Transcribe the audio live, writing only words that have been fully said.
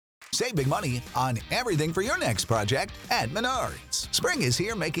Save big money on everything for your next project at Menards. Spring is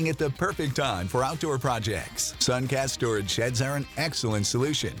here, making it the perfect time for outdoor projects. Suncast storage sheds are an excellent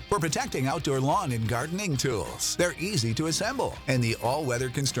solution for protecting outdoor lawn and gardening tools. They're easy to assemble, and the all-weather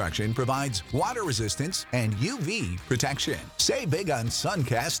construction provides water resistance and UV protection. Save big on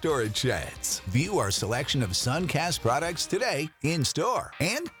Suncast storage sheds. View our selection of Suncast products today in-store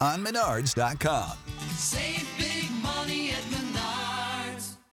and on Menards.com. Save big money at Menards.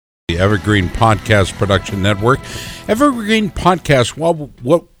 The Evergreen Podcast Production Network. Evergreen Podcast,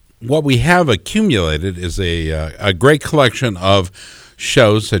 what we have accumulated is a great collection of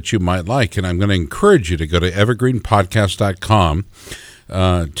shows that you might like, and I'm going to encourage you to go to evergreenpodcast.com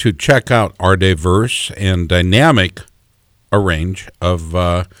to check out our diverse and dynamic range of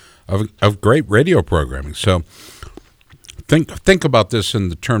great radio programming. So think about this in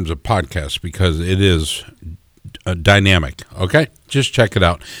the terms of podcasts, because it is dynamic. Okay, just check it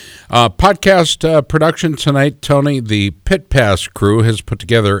out. Podcast production tonight, Tony. The Pit Pass crew has put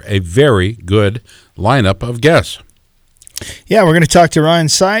together a very good lineup of guests. Yeah, we're going to talk to Ryan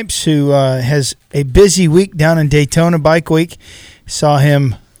Sipes, who has a busy week down in Daytona Bike Week. Saw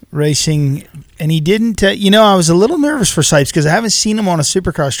him racing, and he didn't, I was a little nervous for Sipes because I haven't seen him on a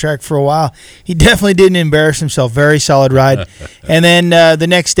Supercross track for a while. He definitely didn't embarrass himself. Very solid ride. And then the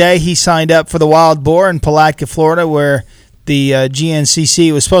next day, he signed up for the Wild Boar in Palatka, Florida, where the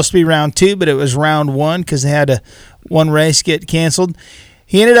GNCC was supposed to be round 2, but it was round 1 because they had one race get canceled.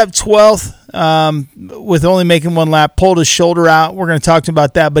 He ended up 12th with only making one lap, pulled his shoulder out. We're going to talk to him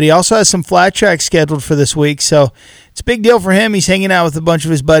about that. But he also has some flat tracks scheduled for this week, so it's a big deal for him. He's hanging out with a bunch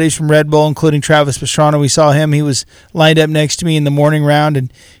of his buddies from Red Bull, including Travis Pastrana. We saw him. He was lined up next to me in the morning round,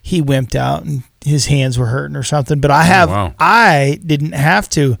 and he wimped out, and his hands were hurting or something. But I didn't have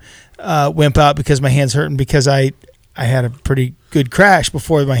to wimp out because my hands hurting, because I had a pretty good crash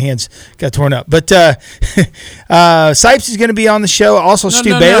before my hands got torn up. But Sipes is going to be on the show. Also,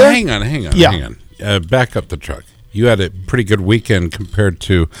 Stu Baylor. Hang on. Back up the truck. You had a pretty good weekend compared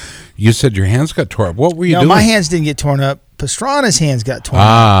to, you said your hands got torn up. What were you doing? No, my hands didn't get torn up. Pastrana's hands got torn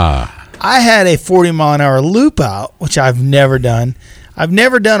up. I had a 40-mile-an-hour loop out, which I've never done. I've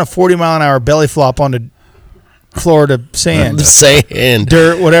never done a 40-mile-an-hour belly flop onto Florida sand.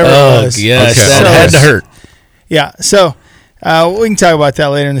 Dirt, whatever it was. Yes, that had to hurt. Yeah, so we can talk about that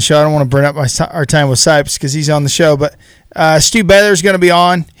later in the show. I don't want to burn up our time with Sipes because he's on the show. But Stu Baylor is going to be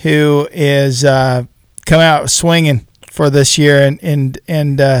on, who is coming out swinging for this year. And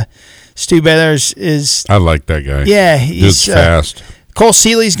Stu Baylor is... I like that guy. Yeah. He's fast. Cole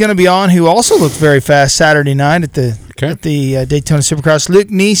Seeley's going to be on, who also looked very fast Saturday night at the Daytona Supercross. Luke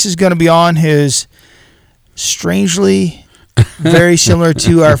Neese is going to be on, who's strangely... very similar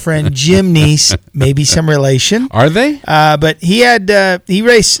to our friend Jim Neese, maybe some relation. Are they? But he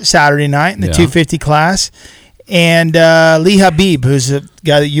raced Saturday night in the 250 class, and Lee Habib, who's the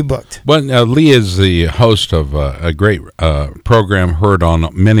guy that you booked. Well, Lee is the host of a great program heard on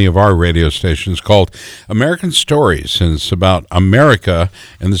many of our radio stations called American Stories, and it's about America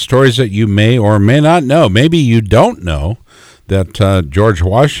and the stories that you may or may not know. Maybe you don't know that George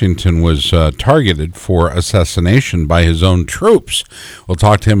Washington was targeted for assassination by his own troops. We'll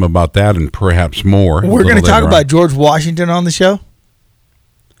talk to him about that and perhaps more. We're going to talk about George Washington on the show?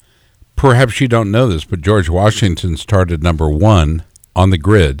 Perhaps you don't know this, but George Washington started number 1 on the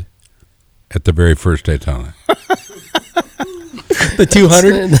grid at the very first Daytona. The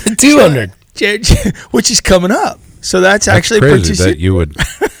 200? The 200. Which is coming up. So that's actually crazy that you would...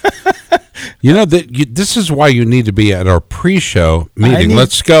 This is why you need to be at our pre-show meeting.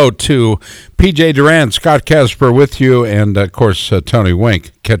 Let's go to PJ Durant, Scott Casper with you, and, of course, Tony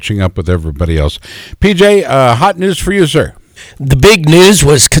Wink catching up with everybody else. PJ, hot news for you, sir. The big news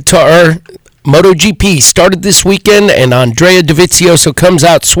was Qatar MotoGP started this weekend, and Andrea Dovizioso comes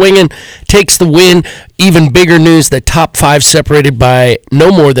out swinging, takes the win. Even bigger news, the top 5 separated by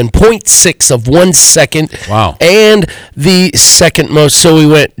no more than 0.6 of 1 second. Wow. And the second most, so we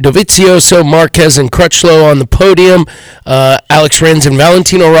went Dovizioso, Marquez, and Crutchlow on the podium. Alex Rins and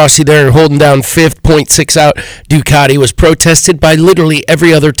Valentino Rossi there holding down 5th, 0.6 out. Ducati was protested by literally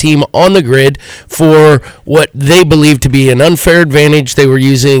every other team on the grid for what they believed to be an unfair advantage. They were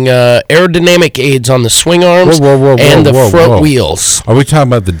using aerodynamic aids on the swing arms and the front wheels. Are we talking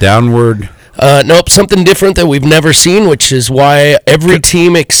about the downward... Nope, something different that we've never seen, which is why every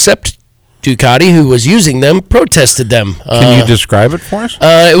team except Ducati, who was using them, protested them. Can you describe it for us?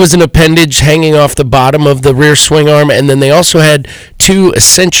 It was an appendage hanging off the bottom of the rear swing arm, and then they also had 2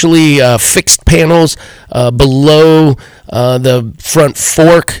 essentially fixed panels below the front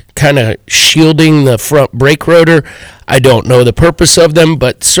fork kind of shielding the front brake rotor. I don't know the purpose of them,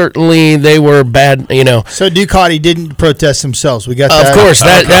 but certainly they were bad, So Ducati didn't protest themselves. We got that. Of course,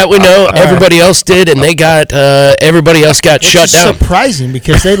 that we know. Everybody else did, and they got everybody else got shut Which is down. surprising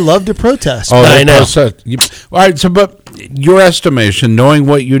because they love to protest. Oh, I know. All right, so but your estimation, knowing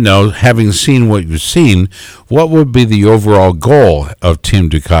what you know, having seen what you've seen, what would be the overall goal of Team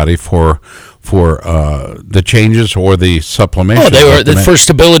Ducati for the changes or the supplementation? Oh, they were for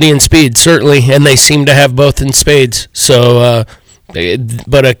stability and speed, certainly, and they seem to have both in spades. So,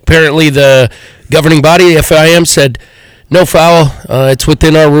 but apparently the governing body, the FIM, said no foul. It's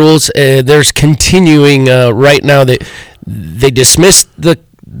within our rules. There's continuing right now. They dismissed the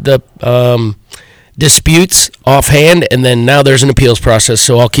disputes offhand, and then now there's an appeals process.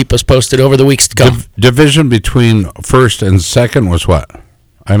 So I'll keep us posted over the weeks to come. Division between first and second was what?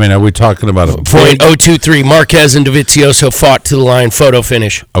 I mean, are we talking about a .023? Marquez and Dovizioso fought to the line, photo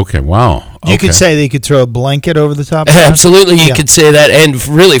finish. Okay, wow. You could say they could throw a blanket over the top of that. Absolutely, you Yeah. could say that, and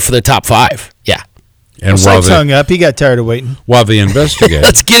really for the top five. Yeah. and Sykes hung up. He got tired of waiting. while they investigate,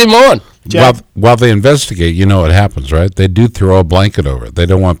 Let's get him on. while they investigate, you know what happens, right? They do throw a blanket over it. They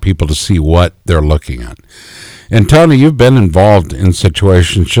don't want people to see what they're looking at. And Tony, you've been involved in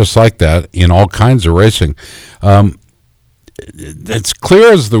situations just like that in all kinds of racing. It's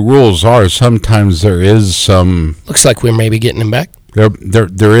clear as the rules are. Sometimes there is some. Looks like we're maybe getting him back.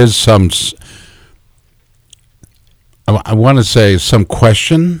 There is some. I want to say some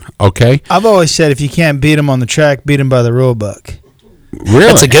question. Okay, I've always said if you can't beat them on the track, beat them by the rule book. really,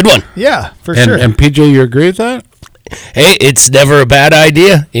 That's a good one. Yeah, for and, sure. And PJ, you agree with that? Hey, it's never a bad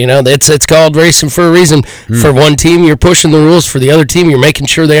idea. It's called racing for a reason. For one team, you're pushing the rules. For the other team, you're making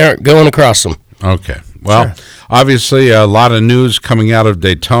sure they aren't going across them. Okay. Well, obviously, a lot of news coming out of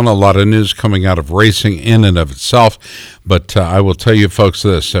Daytona, a lot of news coming out of racing in and of itself. But I will tell you, folks,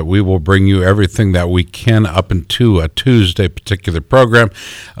 this, that we will bring you everything that we can up into a Tuesday particular program.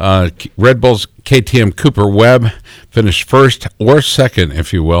 Red Bull's KTM Cooper Webb finished first or second,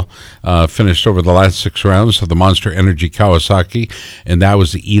 if you will, finished over the last 6 rounds of the Monster Energy Kawasaki, and that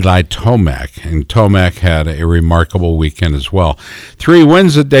was Eli Tomac. And Tomac had a remarkable weekend as well. 3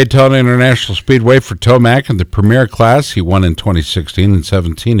 wins at Daytona International Speedway for Tomac in the Premier class. He won in 2016 and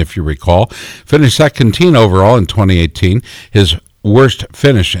 17, if you recall. Finished second overall in 2018. His worst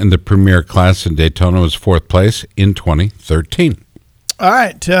finish in the Premier class in Daytona was 4th place in 2013. All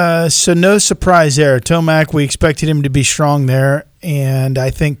right, so no surprise there. Tomac, we expected him to be strong there, and I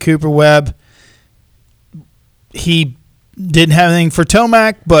think Cooper Webb, he didn't have anything for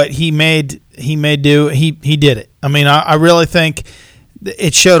Tomac, but he made do. He did it. I mean, I really think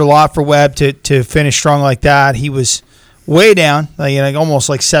it showed a lot for Webb to finish strong like that. He was way down, almost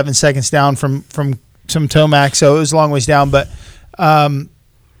like 7 seconds down from some Tomac, so it was a long ways down, but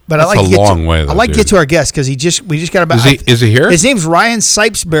That's I like a to get long to, way, I though, like to dude. get to our guest because we just got about. Is he here? His name's Ryan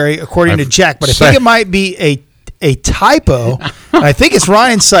Sipesbury, according to Jack, but I Si- think it might be a typo. I think it's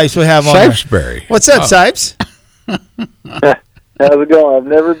Ryan Sipes we have on there. Sipesbury. What's up, Sipes? How's it going? I've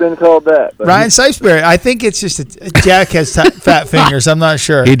never been called that. But Ryan Sipesbury. I think it's just Jack has fat fingers. I'm not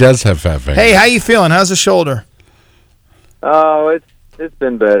sure. He does have fat fingers. Hey, how you feeling? How's the shoulder? Oh, it's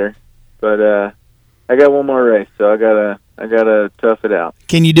been better, but I got one more race, so I gotta tough it out.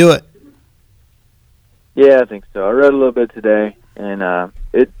 Can you do it? Yeah, I think so. I rode a little bit today, and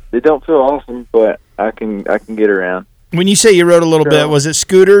it don't feel awesome, but I can get around. When you say you rode a little bit, was it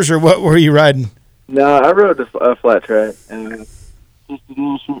scooters or what were you riding? No, I rode a flat track, and just a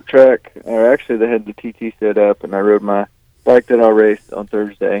little short track. Or actually, they had the TT set up, and I rode my bike that I'll race on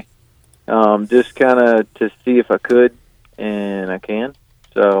Thursday, just kind of to see if I could, and I can.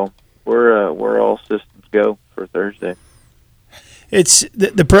 So we're all systems go for Thursday. It's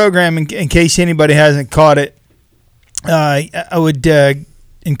the program. In case anybody hasn't caught it, I would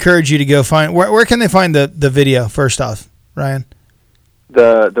encourage you to go find. Where can they find the video? First off, Ryan.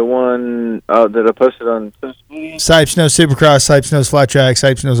 The one that I posted on social media. Sipes Knows Supercross, Sipes Knows Flat Track,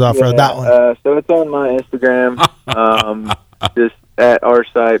 Sipes Knows Off Road. That one. So it's on my Instagram, just at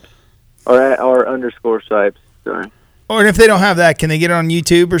 @rsipes or at @r_Sipes. Sorry. Or if they don't have that, can they get it on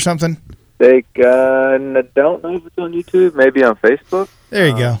YouTube or something? They I don't know if it's on YouTube. Maybe on Facebook. There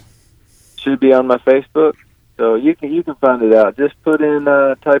you go. Should be on my Facebook, so you can find it out. Just put in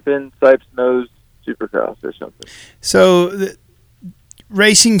type in Sipes Knows Supercross or something. So,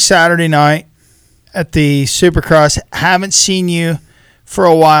 racing Saturday night at the Supercross. Haven't seen you for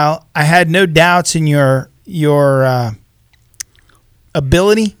a while. I had no doubts in your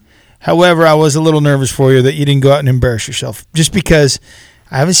ability. However, I was a little nervous for you that you didn't go out and embarrass yourself, just because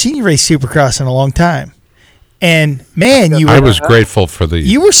I haven't seen you race Supercross in a long time. And man, I was grateful for the.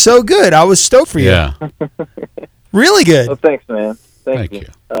 You were so good. I was stoked for you. Yeah. Really good. Well, thanks, man. Thank you.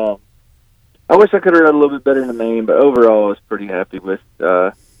 I wish I could have read a little bit better in the main, but overall, I was pretty happy with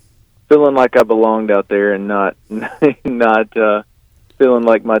feeling like I belonged out there and not feeling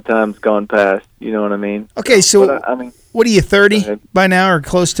like my time's gone past. You know what I mean? Okay, so But I mean, what are you, 30 ahead. by now or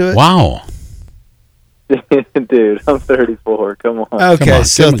close to it? Wow. dude, I'm 34. Come on. Okay, Come on,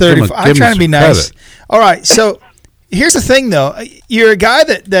 so give him- 30. give him- I'm give him trying to be some nice. credit. All right, so here's the thing, though. You're a guy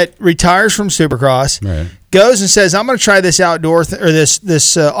that retires from Supercross, Right. goes and says, "I'm going to try this outdoor or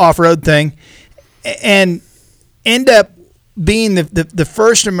this off-road thing," and end up being the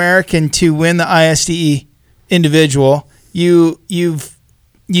first American to win the ISDE individual. You've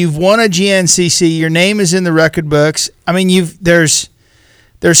won a GNCC. Your name is in the record books. I mean, there's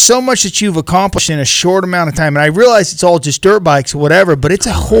so much that you've accomplished in a short amount of time. And I realize it's all just dirt bikes or whatever, but it's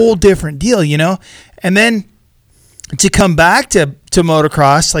a whole different deal, you know? And then to come back to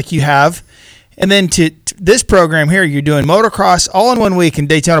motocross like you have, and then to this program here, you're doing motocross all in 1 week in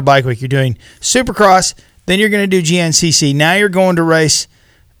Daytona Bike Week. You're doing Supercross, then you're going to do GNCC. Now you're going to race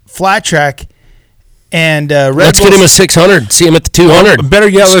flat track. And Let's get him a 600. See him at the 200. Better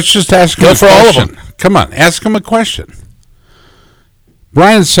yet, let's just ask him Go a for all of question. Come on, ask him a question.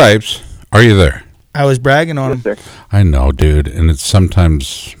 Brian Sipes, are you there? I was bragging on him. Yes, sir. I know, dude, and it's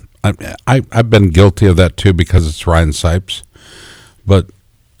sometimes I've been guilty of that too because it's Ryan Sipes. But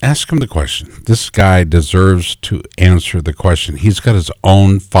ask him the question. This guy deserves to answer the question. He's got his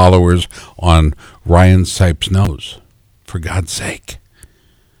own followers on Ryan Sipes Knows. For God's sake.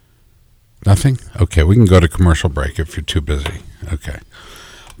 Nothing? Okay, we can go to commercial break if you're too busy. Okay.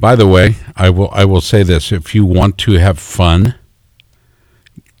 By the way, I will say this. If you want to have fun,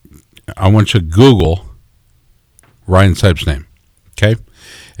 I want you to Google Ryan Sipes' name, okay?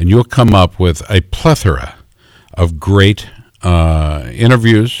 And you'll come up with a plethora of great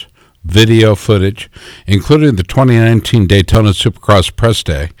interviews, video footage, including the 2019 Daytona Supercross Press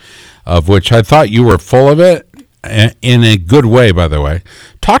Day, of which I thought you were full of it, in a good way, by the way.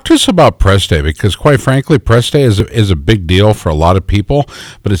 Talk to us about Press Day, because quite frankly, Press Day is a big deal for a lot of people,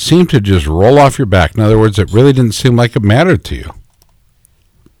 but it seemed to just roll off your back. In other words, it really didn't seem like it mattered to you.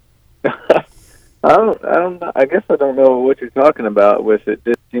 I don't know. I guess I don't know what you're talking about with it.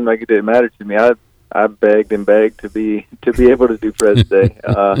 It seemed like it didn't matter to me. I begged and begged to be able to do Press Day,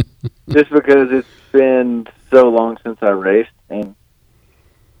 just because it's been so long since I raced, and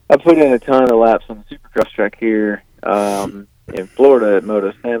I put in a ton of laps on the Supercross track here in Florida at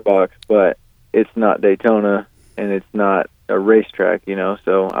Moto Sandbox, but it's not Daytona and it's not a racetrack, you know.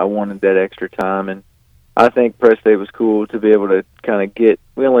 So I wanted that extra time, and I think Press Day was cool to be able to kind of get.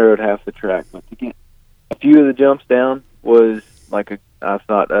 We only rode half the track, but to get a few of the jumps down was like I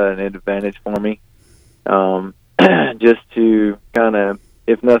thought an advantage for me. Just to kind of,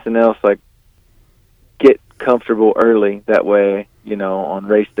 if nothing else, like get comfortable early. That way, you know, on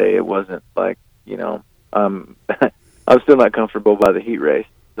race day, it wasn't like, you know, I'm still not comfortable by the heat race.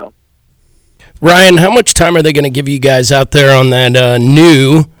 So, Ryan, how much time are they going to give you guys out there on that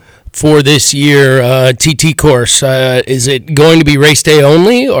new for this year TT course? Is it going to be race day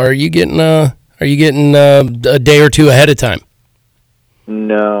only, or are you getting a day or two ahead of time?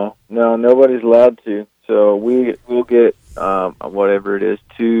 No, nobody's allowed to. So we'll get whatever it is,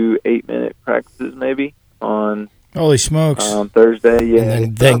 2 8-minute practices maybe on Holy smokes. Thursday. Yeah,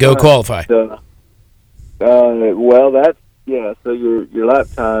 And then go qualify. Well, that's So your lap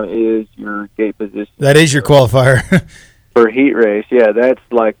time is your gate position. That is your qualifier. For heat race, yeah, that's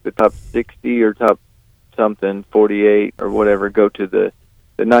like the top 60 or top something, 48 or whatever, go to the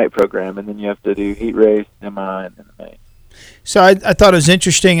night program, and then you have to do heat race, semi, and then the main. So I thought it was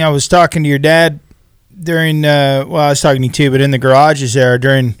interesting. I was talking to your dad during, I was talking to you too, but in the garages there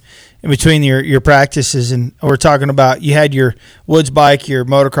in between your practices, and we're talking about you had your woods bike, your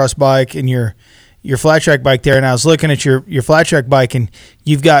motocross bike, and your flat track bike there, and I was looking at your flat track bike, and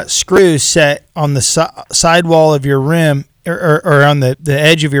you've got screws set on the sidewall of your rim, or on the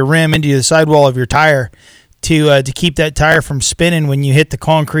edge of your rim into the sidewall of your tire to keep that tire from spinning when you hit the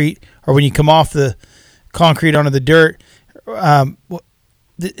concrete or when you come off the concrete onto the dirt.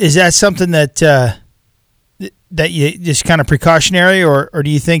 Is that something that you just kind of precautionary, or do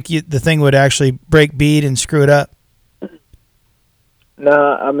you think the thing would actually break bead and screw it up? No,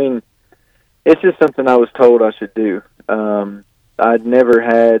 I mean, it's just something I was told I should do. I'd never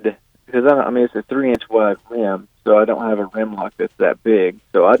had, because it's a 3-inch wide rim, so I don't have a rim lock that's that big.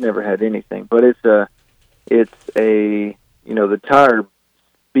 So I'd never had anything. But it's a the tire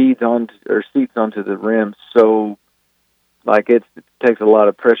beads onto or seats onto the rim so like it takes a lot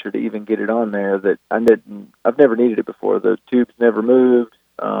of pressure to even get it on there. That I've never needed it before. The tube's never moved.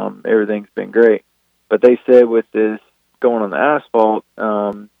 Everything's been great. But they said with this going on the asphalt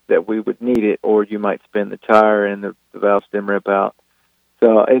that we would need it, or you might spin the tire and the valve stem rip out.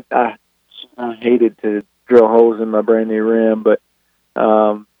 So I hated to drill holes in my brand new rim, but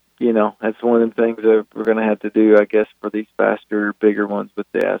that's one of the things that we're going to have to do, I guess, for these faster, bigger ones with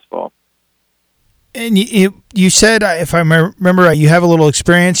the asphalt. And you said, if I remember right, you have a little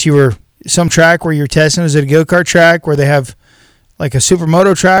experience. You were some track where you're testing. Was it a go-kart track where they have like a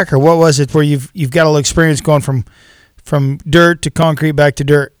supermoto track, or what was it where you've got a little experience going from dirt to concrete back to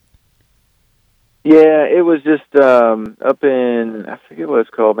dirt? Yeah, it was just up in, I forget what it's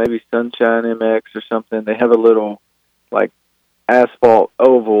called, maybe Sunshine MX or something. They have a little like asphalt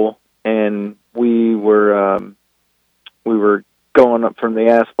oval, and we were going up from the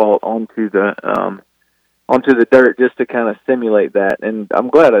asphalt onto the dirt just to kind of simulate that. And I'm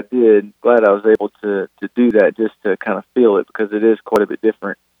glad I did. Glad I was able to do that just to kind of feel it, because it is quite a bit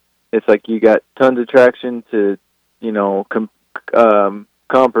different. It's like you got tons of traction to,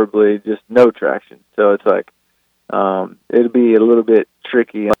 comparably just no traction. So it's like it'll be a little bit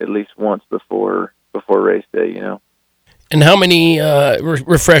tricky at least once before race day, And how many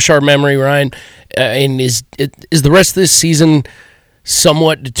refresh our memory, Ryan? And is the rest of this season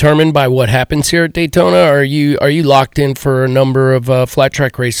somewhat determined by what happens here at Daytona? Or are you locked in for a number of flat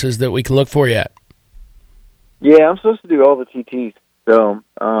track races that we can look for yet? Yeah, I'm supposed to do all the TTs, so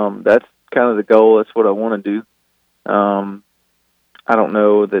that's kind of the goal. That's what I want to do. I don't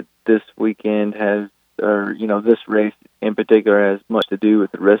know that this weekend has, or this race in particular has much to do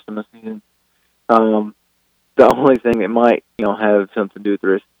with the rest of the season. The only thing that might, have something to do with the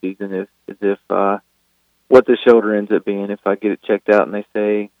rest of the season is if what the shoulder ends up being. If I get it checked out and they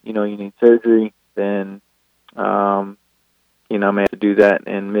say, you need surgery, then I may have to do that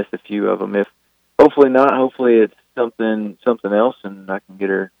and miss a few of them. If hopefully not, hopefully it's something else, and I can get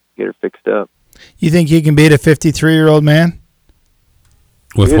her fixed up. You think you can beat a 53-year-old man?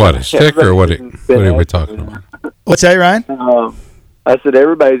 With what, a stick, or what are we talking about? What's that, Ryan? I said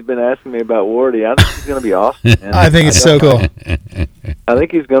everybody's been asking me about Wardy. I think he's going to be awesome, man. I think it's so cool. I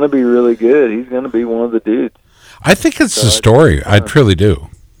think he's going to be really good. He's going to be one of the dudes. I think it's the story. I truly do.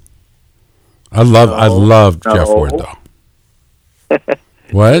 I love Jeff Ward, though.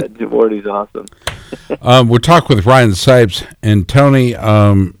 What? Wardy's awesome. We're talking with Ryan Sipes and Tony.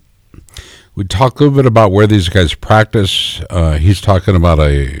 We talked a little bit about where these guys practice. He's talking about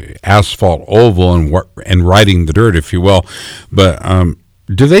a asphalt oval and riding the dirt, if you will. But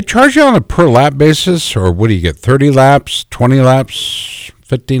do they charge you on a per lap basis, or what do you get? 30 laps, 20 laps,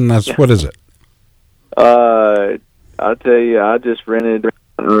 15 laps? What is it? I'll tell you, I just rented,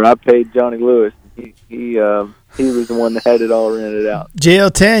 or I paid Johnny Lewis. He was the one that had it all rented out.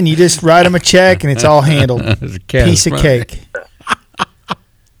 JL10, you just write him a check and it's all handled. Piece of cake.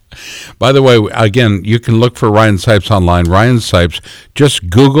 By the way, again, you can look for Ryan Sipes online. Ryan Sipes, just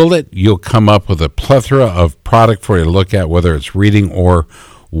Google it. You'll come up with a plethora of product for you to look at, whether it's reading or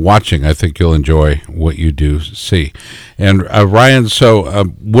watching. I think you'll enjoy what you do see. And Ryan, so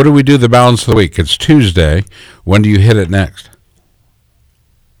what do we do the balance of the week? It's Tuesday. When do you hit it next?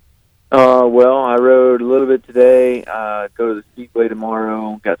 Well, I rode a little bit today. Go to the Speedway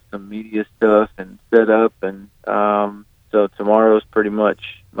tomorrow. Got some media stuff and set up, and so tomorrow's pretty much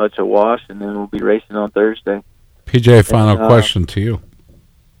a wash, and then we'll be racing on Thursday. PJ, final question to you.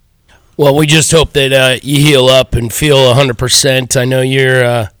 Well, we just hope that you heal up and feel 100%. I know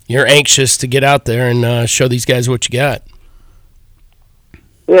you're anxious to get out there and show these guys what you got.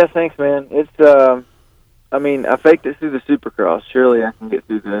 Yeah, thanks, man. It's I faked it through the Supercross. Surely I can get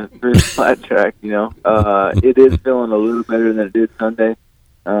through the flat track. It is feeling a little better than it did Sunday.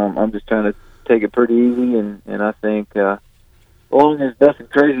 I'm just trying to take it pretty easy, and I think as long as nothing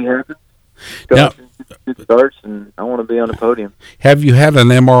crazy happens, Now, it starts, and I want to be on the podium. Have you had an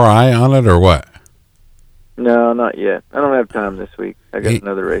MRI on it or what? No, not yet. I don't have time this week. I got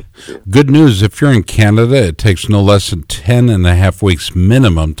another race to do. Good news, if you're in Canada, it takes no less than 10 and a half weeks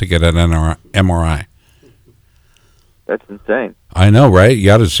minimum to get an MRI. That's insane. I know, right? You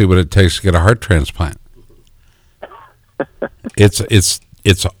got to see what it takes to get a heart transplant. It's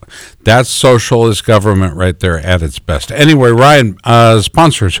that's socialist government right there at its best. Anyway, Ryan,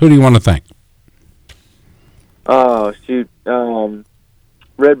 sponsors, who do you want to thank? Oh, shoot.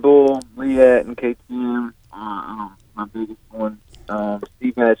 Red Bull, Liat, and KTM, my biggest one.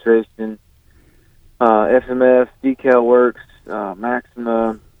 Steve Hatch Racing, FMF, Decal Works,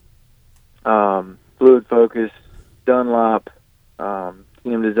 Maxima, Fluid Focus, Dunlop,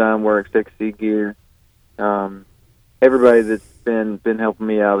 Team Design Works, XC Gear, everybody that's been helping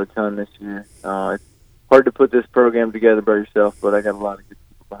me out a ton this year. It's hard to put this program together by yourself, but I got a lot of good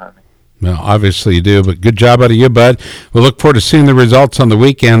people behind me. Well, obviously you do, but good job out of you, bud. We look forward to seeing the results on the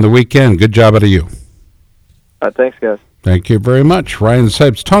weekend. Good job out of you. Thanks, guys. Thank you very much, Ryan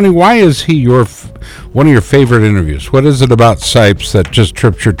Sipes. Tony, why is he one of your favorite interviews? What is it about Sipes that just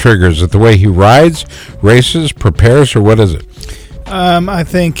trips your trigger? Is it the way he rides, races, prepares, or what is it? I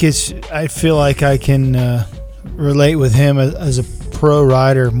think I feel like I can relate with him as a pro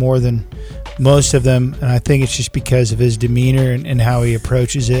rider more than most of them, and I think it's just because of his demeanor and how he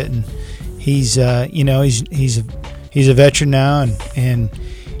approaches it. And he's he's a veteran now, and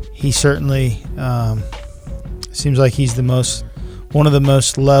he certainly seems like he's one of the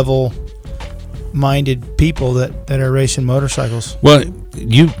most level-minded people that are racing motorcycles. Well,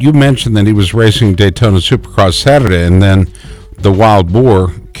 you mentioned that he was racing Daytona Supercross Saturday, and then the Wild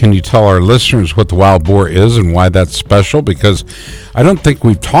Boar. Can you tell our listeners what the Wild Boar is and why that's special? Because I don't think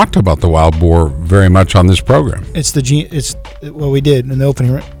we've talked about the Wild Boar very much on this program. It's what we did in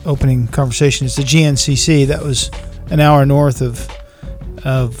the opening conversation. It's the GNCC that was an hour north of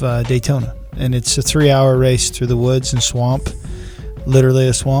Daytona, and it's a 3-hour race through the woods and swamp, literally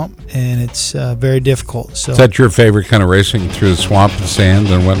a swamp, and it's very difficult. So is that your favorite kind of racing, through the swamp and sand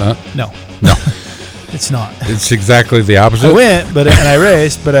and whatnot? No. It's not. It's exactly the opposite. I went, and I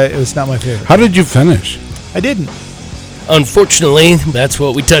raced, but it was not my favorite. How did you finish? I didn't. Unfortunately, that's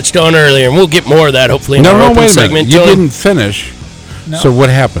what we touched on earlier, and we'll get more of that hopefully in our wait open a segment. minute. You didn't finish. No. So what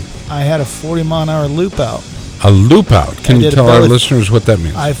happened? I had a 40-mile-an-hour loop out. A loop out. Can you tell our listeners what that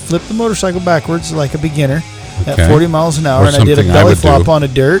means? I flipped the motorcycle backwards like a beginner at Okay. 40 miles an hour, Or and I did a something I belly would flop do. on a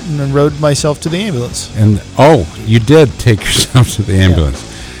dirt and then rode myself to the ambulance. And you did take yourself to the ambulance.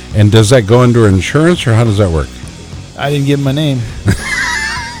 And does that go under insurance, or how does that work? I didn't give him my name.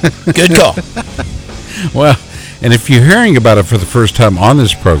 Good call. Well, and if you're hearing about it for the first time on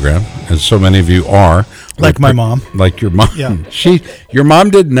this program, as so many of you are, Like my mom. like your mom, Yeah. your mom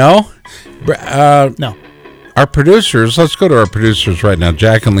didn't know. No. Our producers, let's go to our producers right now,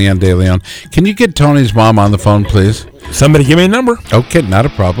 Jack and Leanne De Leon. Can you get Tony's mom on the phone, please? Somebody give me a number. Okay, not a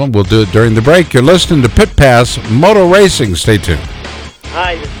problem. We'll do it during the break. You're listening to Pit Pass Moto Racing. Stay tuned.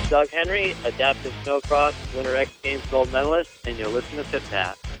 Hi, this is Doug Henry, adaptive snowcross, Winter X Games gold medalist, and you're listening to Pit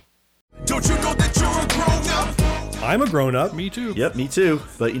Pass. Don't you know that you're a grown-up? I'm a grown-up. Me too. Yep, me too.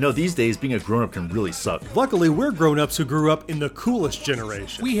 But these days being a grown-up can really suck. Luckily, we're grown-ups who grew up in the coolest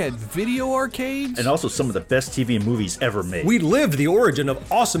generation. We had video arcades. And also some of the best TV and movies ever made. We lived the origin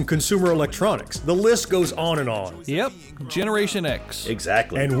of awesome consumer electronics. The list goes on and on. Yep, Generation X.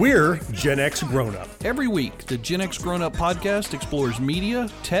 Exactly. And we're Gen X grown-up. Every week, the Gen X Grown Up podcast explores media,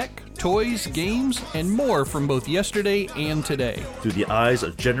 tech, toys, games, and more from both yesterday and today. Through the eyes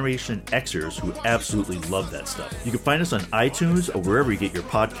of Generation Xers who absolutely love that stuff. You can find us on iTunes or wherever you get your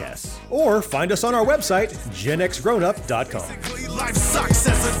podcasts. Or find us on our website, genxgrownup.com. Life sucks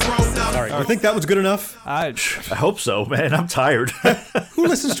as a grown-up. All right, you think that was good enough? I hope so, man. I'm tired. Who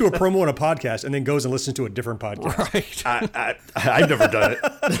listens to a promo on a podcast and then goes and listens to a different podcast? Right. I've never done it.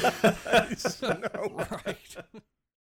 No.